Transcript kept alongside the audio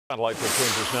Lightfoot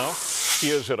joins us now.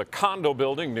 He is at a condo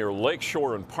building near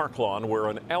Lakeshore and Park Lawn where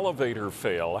an elevator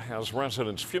fail has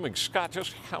residents fuming. Scott,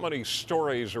 just how many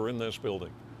stories are in this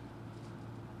building?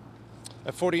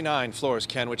 At 49 floors,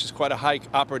 Ken, which is quite a hike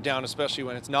up or down, especially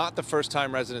when it's not the first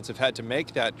time residents have had to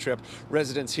make that trip.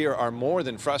 Residents here are more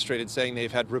than frustrated, saying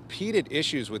they've had repeated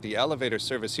issues with the elevator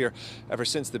service here ever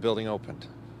since the building opened.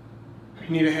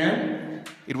 Need a hand?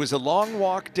 It was a long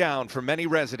walk down for many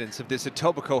residents of this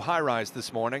Etobicoke high-rise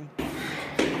this morning.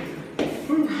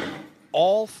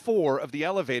 All 4 of the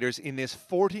elevators in this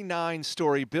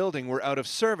 49-story building were out of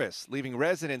service, leaving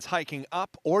residents hiking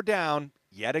up or down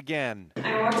yet again.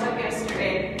 I walked up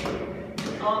yesterday,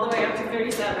 all the way up to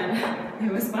 37.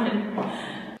 It was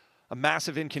fun. A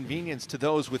massive inconvenience to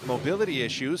those with mobility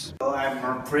issues. Oh,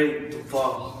 I'm afraid to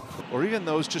fall. Or even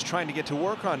those just trying to get to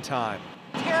work on time.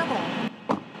 Terrible.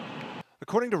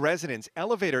 According to residents,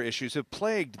 elevator issues have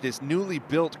plagued this newly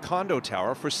built condo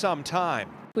tower for some time.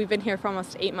 We've been here for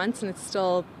almost 8 months and it's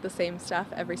still the same stuff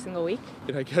every single week.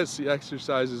 I guess the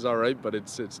exercise is all right, but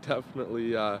it's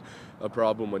definitely a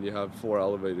problem when you have 4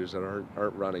 elevators that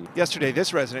aren't running. Yesterday,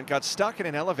 this resident got stuck in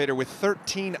an elevator with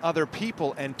 13 other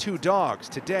people and 2 dogs.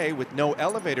 Today, with no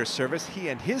elevator service, he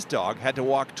and his dog had to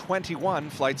walk 21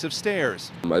 flights of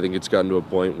stairs. I think it's gotten to a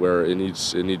point where it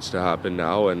needs to happen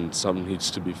now, and something needs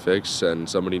to be fixed, and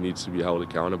somebody needs to be held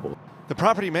accountable. The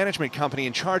property management company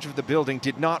in charge of the building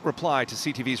did not reply to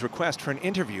CTV's request for an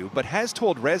interview, but has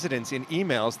told residents in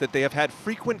emails that they have had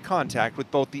frequent contact with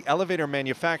both the elevator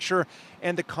manufacturer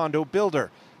and the condo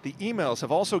builder. The emails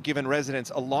have also given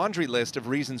residents a laundry list of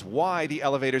reasons why the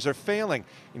elevators are failing,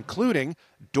 including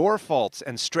door faults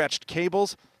and stretched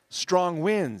cables, strong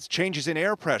winds, changes in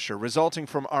air pressure resulting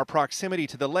from our proximity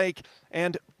to the lake,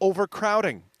 and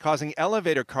overcrowding, causing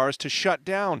elevator cars to shut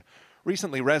down.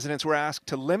 Recently, residents were asked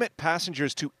to limit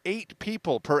passengers to 8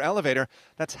 people per elevator.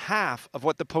 That's half of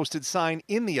what the posted sign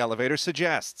in the elevator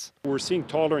suggests. We're seeing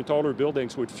taller and taller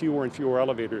buildings with fewer and fewer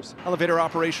elevators. Elevator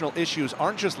operational issues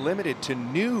aren't just limited to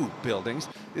new buildings.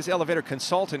 This elevator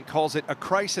consultant calls it a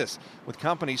crisis, with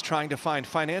companies trying to find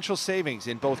financial savings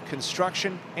in both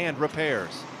construction and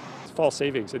repairs. It's false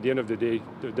savings. At the end of the day,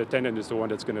 the tenant is the one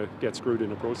that's going to get screwed in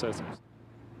the process.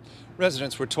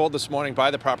 Residents were told this morning by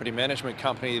the property management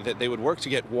company that they would work to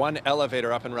get 1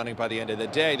 elevator up and running by the end of the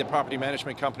day. The property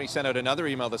management company sent out another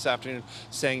email this afternoon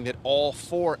saying that all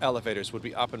 4 elevators would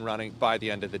be up and running by the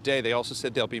end of the day. They also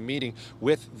said they'll be meeting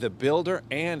with the builder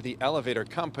and the elevator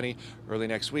company early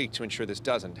next week to ensure this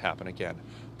doesn't happen again.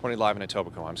 Reporting live in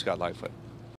Etobicoke, I'm Scott Lightfoot.